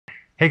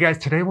Hey guys,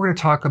 today we're going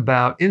to talk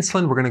about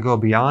insulin. We're going to go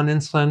beyond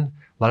insulin.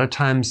 A lot of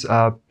times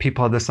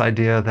people have this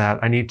idea that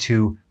I need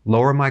to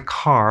lower my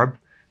carb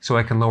so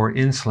I can lower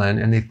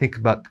insulin, and they think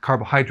about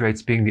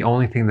carbohydrates being the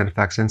only thing that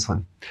affects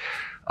insulin.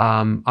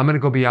 I'm going to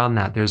go beyond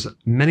that. There's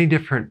many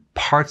different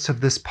parts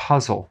of this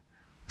puzzle.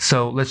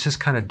 So let's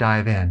just kind of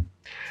dive in.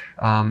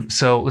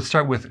 So let's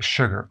start with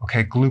sugar.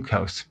 Okay,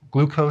 glucose.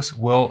 Glucose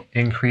will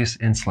increase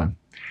insulin.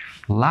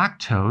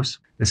 Lactose,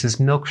 this is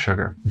milk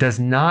sugar, does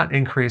not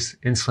increase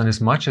insulin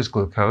as much as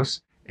glucose.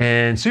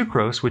 And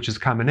sucrose, which is a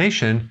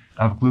combination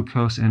of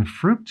glucose and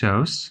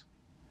fructose,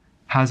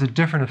 has a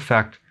different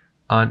effect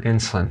on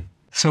insulin.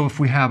 So if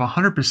we have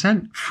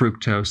 100%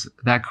 fructose,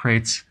 that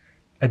creates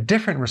a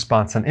different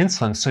response on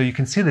insulin. So you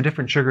can see the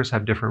different sugars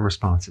have different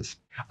responses.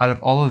 Out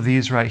of all of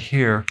these right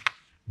here,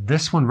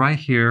 this one right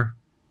here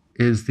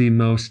is the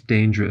most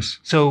dangerous.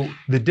 So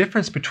the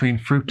difference between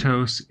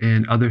fructose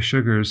and other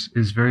sugars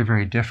is very,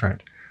 very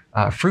different.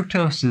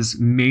 Fructose is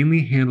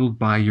mainly handled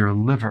by your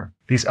liver.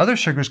 These other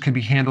sugars can be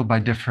handled by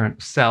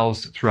different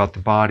cells throughout the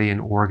body and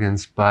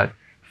organs, but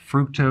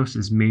fructose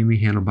is mainly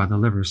handled by the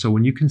liver. So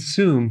when you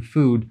consume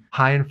food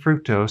high in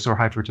fructose or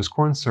high fructose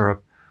corn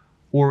syrup,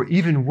 or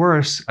even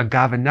worse,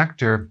 agave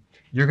nectar,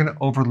 you're going to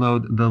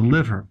overload the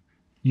liver.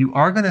 You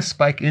are going to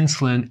spike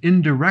insulin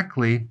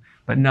indirectly,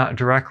 but not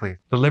directly.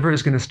 The liver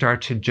is going to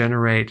start to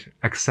generate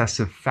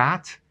excessive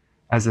fat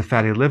as a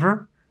fatty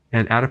liver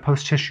and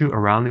adipose tissue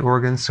around the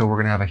organs. So we're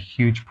going to have a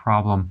huge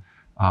problem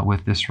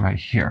with this right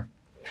here.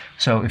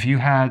 So if you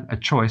had a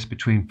choice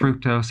between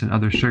fructose and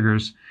other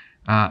sugars,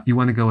 you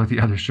want to go with the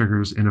other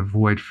sugars and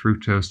avoid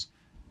fructose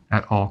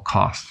at all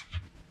costs.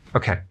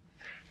 Okay,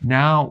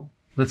 now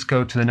let's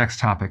go to the next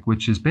topic,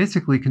 which is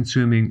basically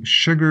consuming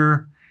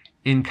sugar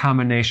in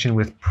combination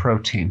with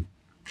protein.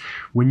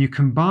 When you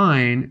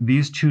combine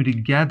these two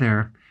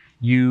together,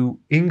 you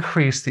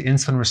increase the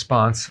insulin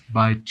response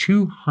by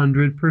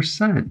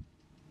 200%.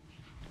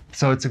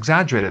 So it's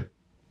exaggerated.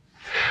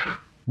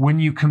 When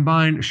you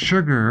combine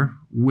sugar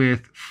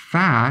with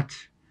fat,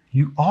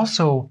 you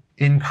also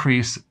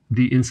increase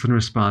the insulin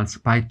response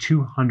by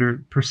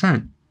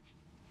 200%.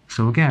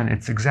 So again,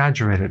 it's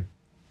exaggerated.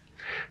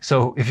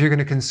 So if you're going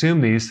to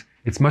consume these,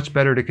 it's much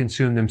better to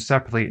consume them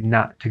separately,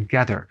 not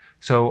together.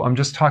 So I'm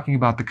just talking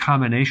about the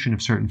combination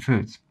of certain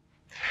foods.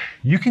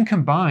 You can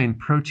combine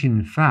protein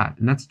and fat,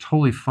 and that's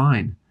totally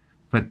fine.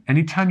 But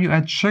anytime you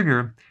add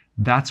sugar,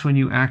 that's when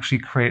you actually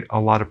create a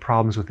lot of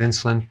problems with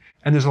insulin.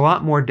 And there's a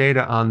lot more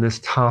data on this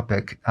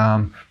topic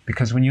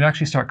because when you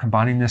actually start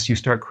combining this, you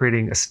start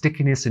creating a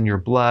stickiness in your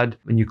blood,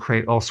 and you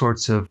create all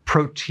sorts of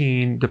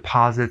protein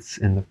deposits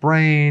in the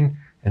brain,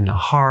 in the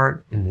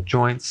heart, in the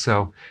joints.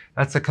 So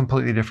that's a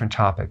completely different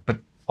topic. But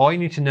all you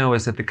need to know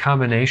is that the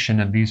combination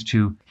of these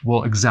two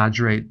will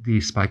exaggerate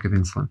the spike of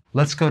insulin.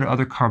 Let's go to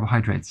other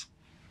carbohydrates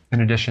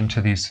in addition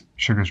to these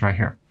sugars right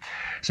here.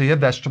 So you have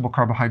vegetable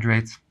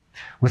carbohydrates.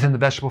 Within the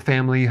vegetable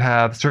family, you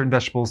have certain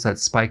vegetables that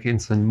spike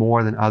insulin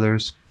more than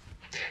others,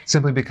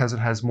 simply because it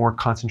has more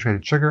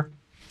concentrated sugar.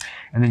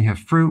 And then you have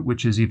fruit,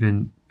 which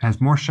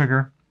has more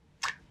sugar,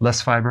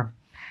 less fiber.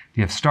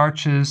 You have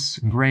starches,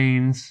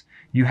 grains.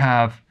 You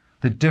have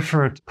the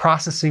different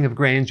processing of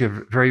grains. You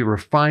have very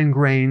refined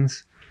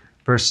grains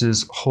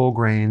versus whole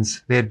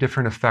grains. They have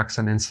different effects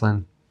on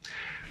insulin.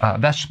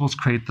 Vegetables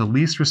create the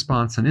least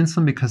response on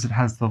insulin because it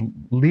has the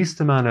least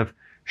amount of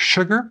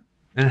sugar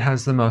and it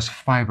has the most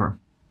fiber.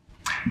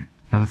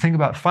 Now the thing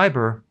about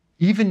fiber,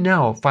 even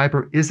though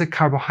fiber is a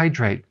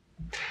carbohydrate,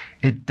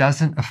 it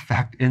doesn't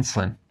affect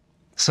insulin.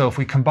 So if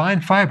we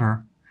combine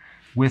fiber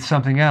with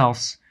something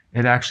else,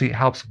 it actually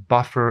helps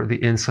buffer the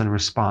insulin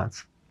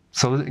response.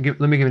 So let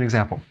me give an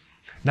example.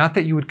 Not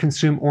that you would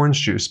consume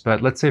orange juice,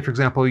 but let's say, for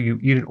example, you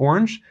eat an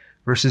orange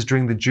versus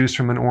drink the juice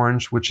from an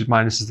orange, which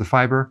minuses the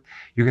fiber.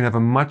 You're going to have a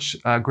much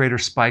greater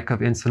spike of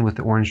insulin with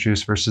the orange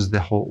juice versus the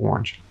whole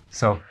orange.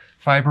 So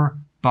fiber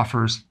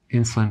buffers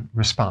insulin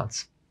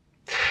response.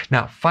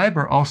 Now,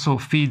 fiber also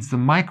feeds the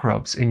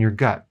microbes in your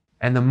gut,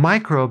 and the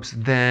microbes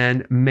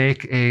then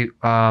make a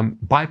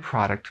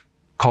byproduct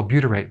called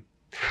butyrate,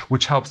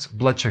 which helps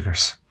blood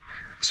sugars.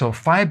 So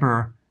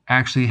fiber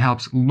actually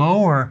helps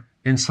lower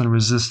insulin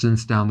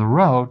resistance down the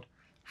road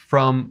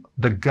from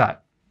the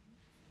gut,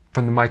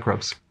 from the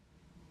microbes.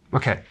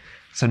 Okay,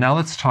 so now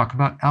let's talk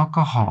about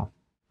alcohol.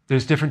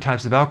 There's different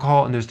types of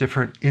alcohol, and there's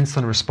different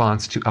insulin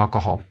response to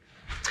alcohol.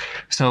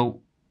 So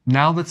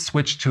now let's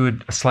switch to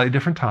a slightly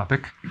different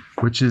topic,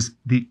 which is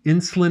the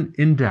insulin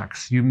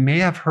index. You may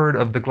have heard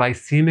of the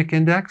glycemic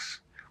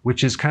index,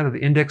 which is kind of the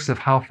index of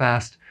how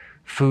fast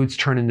foods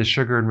turn into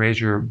sugar and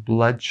raise your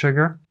blood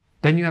sugar.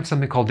 Then you have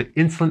something called the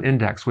insulin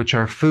index, which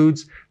are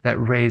foods that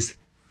raise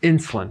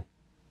insulin.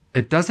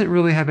 It doesn't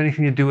really have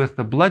anything to do with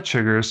the blood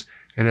sugars.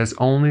 It has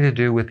only to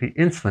do with the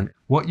insulin.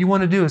 What you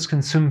want to do is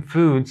consume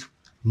foods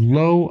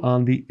low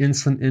on the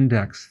insulin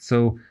index.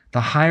 So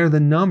the higher the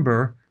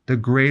number, the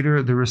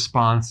greater the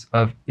response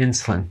of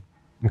insulin,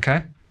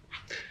 okay?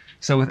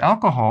 So with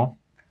alcohol,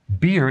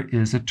 beer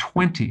is a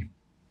 20,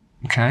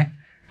 okay?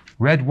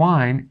 Red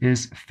wine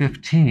is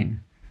 15.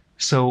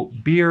 So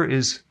beer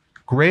is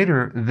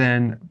greater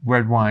than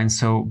red wine,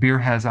 so beer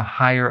has a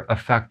higher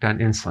effect on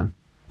insulin.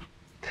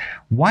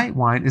 White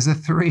wine is a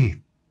 3.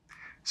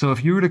 So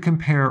if you were to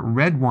compare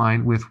red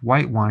wine with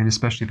white wine,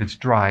 especially if it's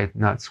dry,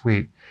 not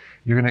sweet,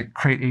 you're going to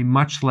create a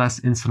much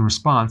less insulin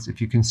response if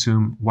you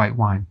consume white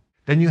wine.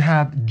 Then you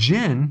have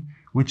gin,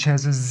 which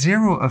has a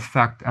 0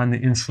 effect on the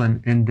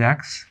insulin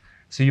index.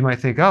 So you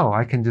might think, oh,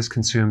 I can just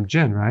consume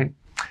gin, right?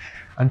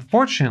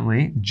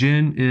 Unfortunately,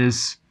 gin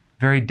is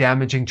very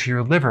damaging to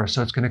your liver,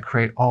 so it's going to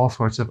create all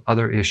sorts of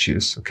other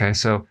issues, okay?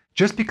 So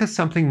just because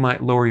something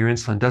might lower your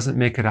insulin doesn't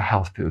make it a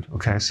health food,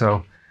 okay?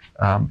 So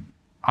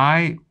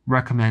I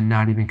recommend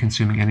not even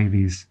consuming any of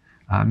these.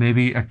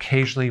 Maybe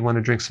occasionally you want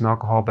to drink some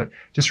alcohol, but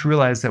just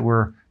realize that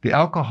the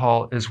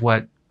alcohol is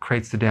what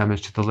creates the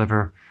damage to the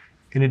liver,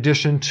 in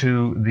addition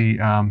to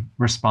the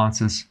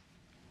responses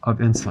of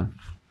insulin.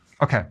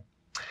 Okay,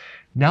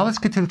 now let's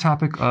get to the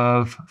topic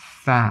of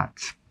fat.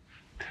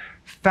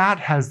 Fat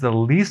has the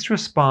least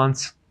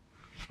response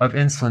of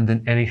insulin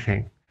than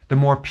anything. The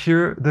more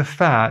pure the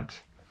fat,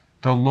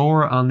 the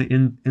lower on the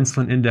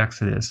insulin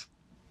index it is.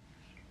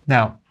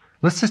 Now,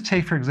 let's just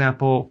take, for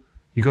example,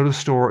 you go to the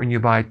store and you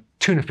buy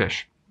tuna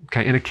fish,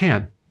 okay, in a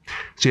can.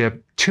 So you have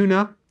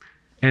tuna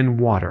and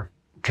water,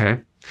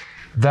 okay?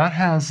 That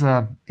has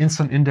an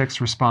insulin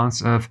index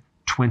response of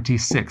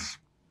 26,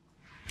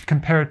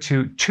 compared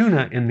to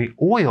tuna in the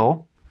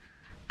oil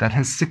that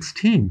has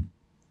 16.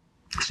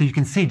 So you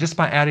can see just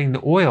by adding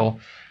the oil,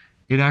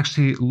 it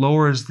actually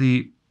lowers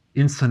the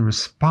insulin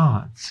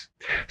response.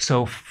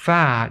 So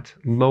fat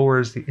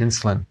lowers the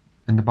insulin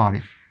in the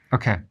body.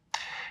 Okay.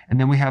 And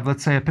then we have,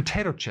 let's say, a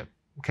potato chip.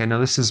 Okay, now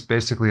this is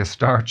basically a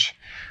starch,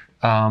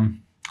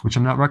 which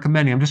I'm not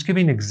recommending. I'm just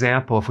giving an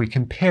example. If we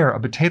compare, a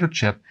potato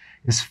chip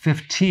is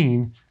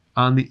 15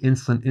 on the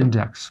insulin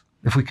index.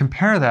 If we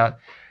compare that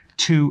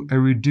to a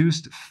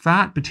reduced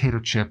fat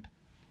potato chip,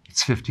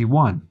 it's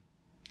 51.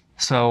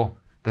 So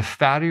the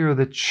fattier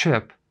the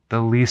chip, the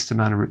least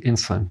amount of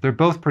insulin. They're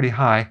both pretty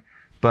high,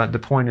 but the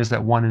point is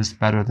that one is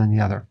better than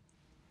the other.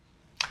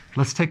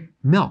 Let's take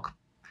milk.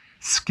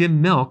 Skim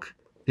milk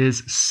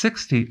is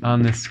 60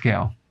 on this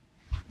scale.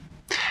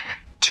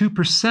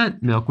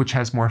 2% milk, which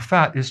has more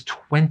fat, is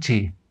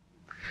 20.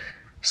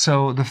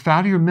 So the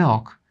fattier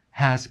milk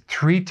has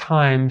 3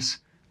 times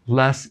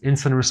less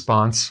insulin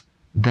response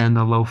than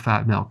the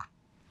low-fat milk.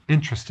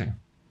 Interesting.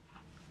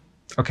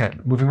 Okay,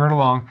 moving right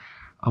along,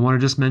 I want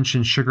to just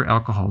mention sugar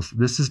alcohols.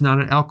 This is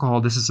not an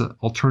alcohol, this is an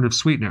alternative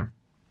sweetener.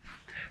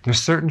 There's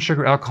certain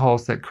sugar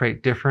alcohols that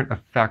create different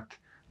effect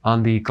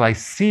on the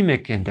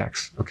glycemic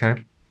index,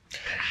 okay?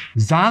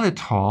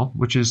 Xylitol,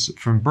 which is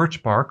from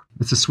birch bark,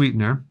 it's a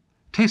sweetener,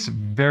 tastes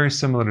very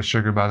similar to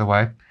sugar, by the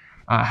way,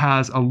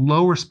 has a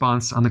low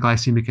response on the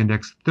glycemic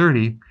index,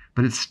 30,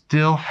 but it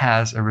still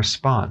has a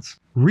response.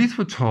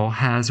 Erythritol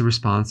has a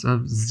response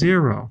of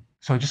 0.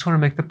 So I just want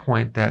to make the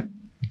point that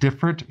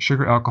different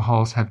sugar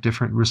alcohols have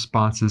different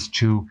responses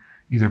to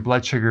either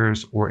blood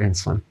sugars or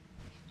insulin.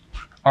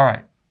 All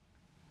right,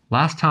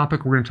 last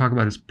topic we're going to talk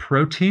about is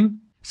protein.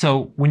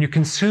 So when you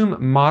consume a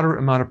moderate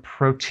amount of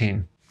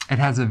protein, it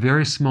has a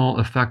very small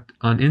effect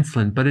on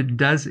insulin, but it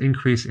does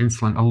increase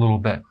insulin a little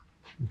bit,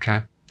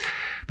 okay?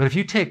 But if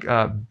you take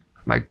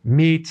like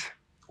meat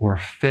or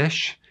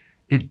fish,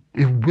 it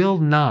will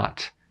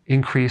not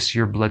increase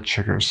your blood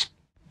sugars.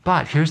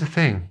 But here's the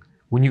thing,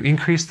 when you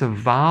increase the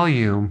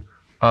volume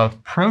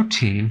of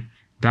protein,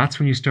 that's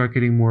when you start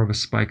getting more of a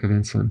spike of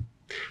insulin.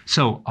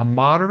 So a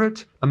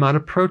moderate amount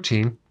of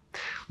protein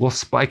will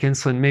spike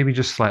insulin maybe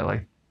just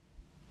slightly.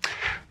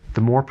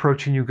 The more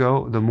protein you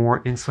go, the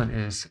more insulin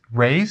is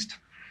raised.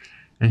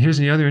 And here's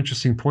the other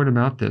interesting point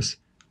about this.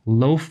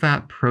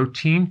 Low-fat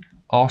protein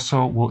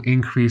also will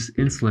increase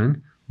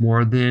insulin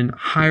more than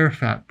higher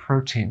fat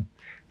protein.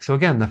 So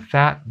again, the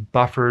fat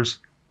buffers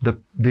the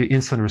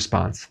insulin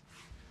response.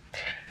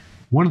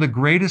 One of the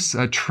greatest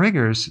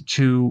triggers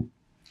to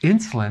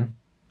insulin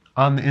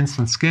on the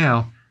insulin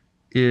scale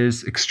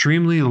is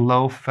extremely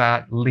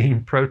low-fat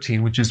lean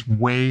protein, which is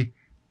whey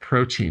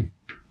protein,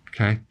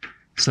 okay?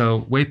 So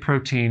whey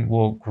protein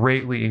will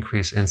greatly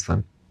increase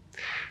insulin.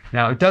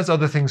 Now, it does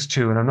other things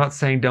too, and I'm not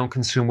saying don't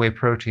consume whey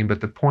protein,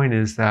 but the point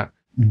is that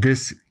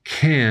this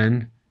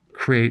can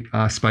create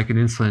a spike in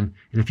insulin.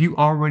 And if you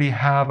already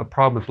have a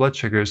problem with blood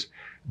sugars,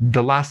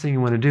 the last thing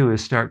you want to do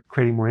is start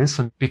creating more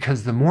insulin,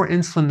 because the more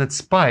insulin that's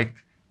spiked,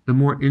 the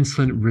more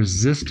insulin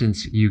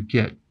resistance you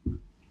get.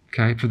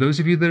 Okay, for those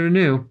of you that are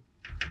new,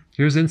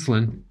 here's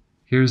insulin,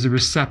 here's the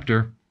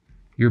receptor.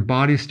 Your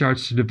body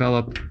starts to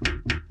develop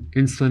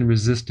insulin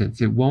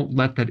resistance. It won't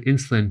let that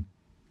insulin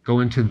go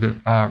into the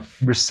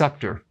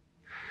receptor.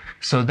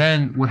 So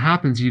then what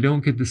happens, you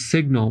don't get the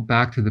signal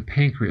back to the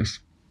pancreas.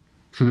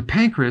 So the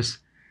pancreas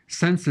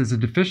senses a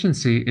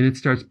deficiency and it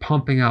starts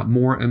pumping out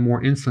more and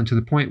more insulin to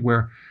the point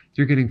where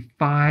you're getting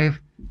 5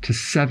 to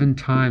 7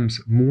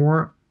 times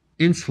more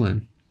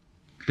insulin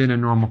than a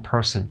normal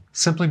person,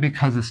 simply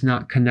because it's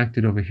not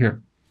connected over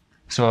here.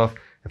 So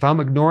if I'm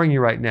ignoring you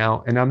right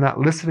now and I'm not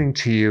listening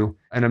to you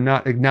and I'm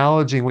not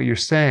acknowledging what you're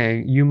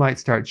saying, you might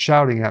start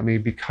shouting at me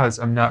because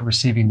I'm not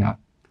receiving that.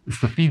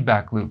 It's the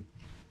feedback loop.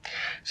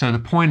 So the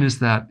point is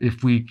that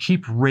if we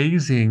keep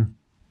raising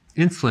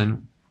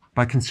insulin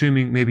by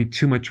consuming maybe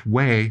too much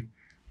whey,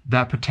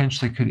 that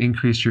potentially could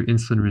increase your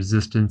insulin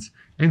resistance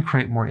and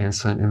create more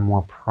insulin and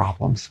more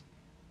problems.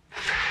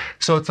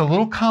 So it's a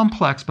little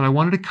complex, but I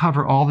wanted to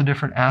cover all the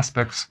different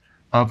aspects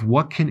of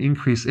what can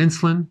increase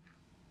insulin,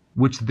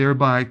 which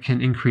thereby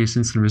can increase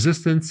insulin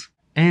resistance,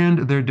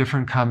 and their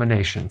different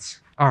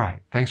combinations. All right,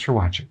 thanks for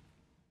watching.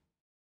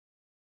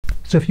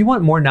 So if you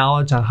want more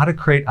knowledge on how to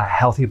create a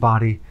healthy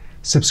body,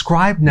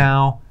 subscribe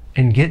now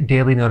and get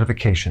daily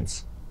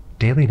notifications.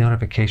 Daily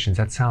notifications,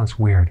 that sounds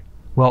weird.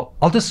 Well,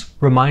 I'll just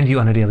remind you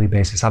on a daily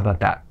basis. How about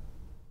that?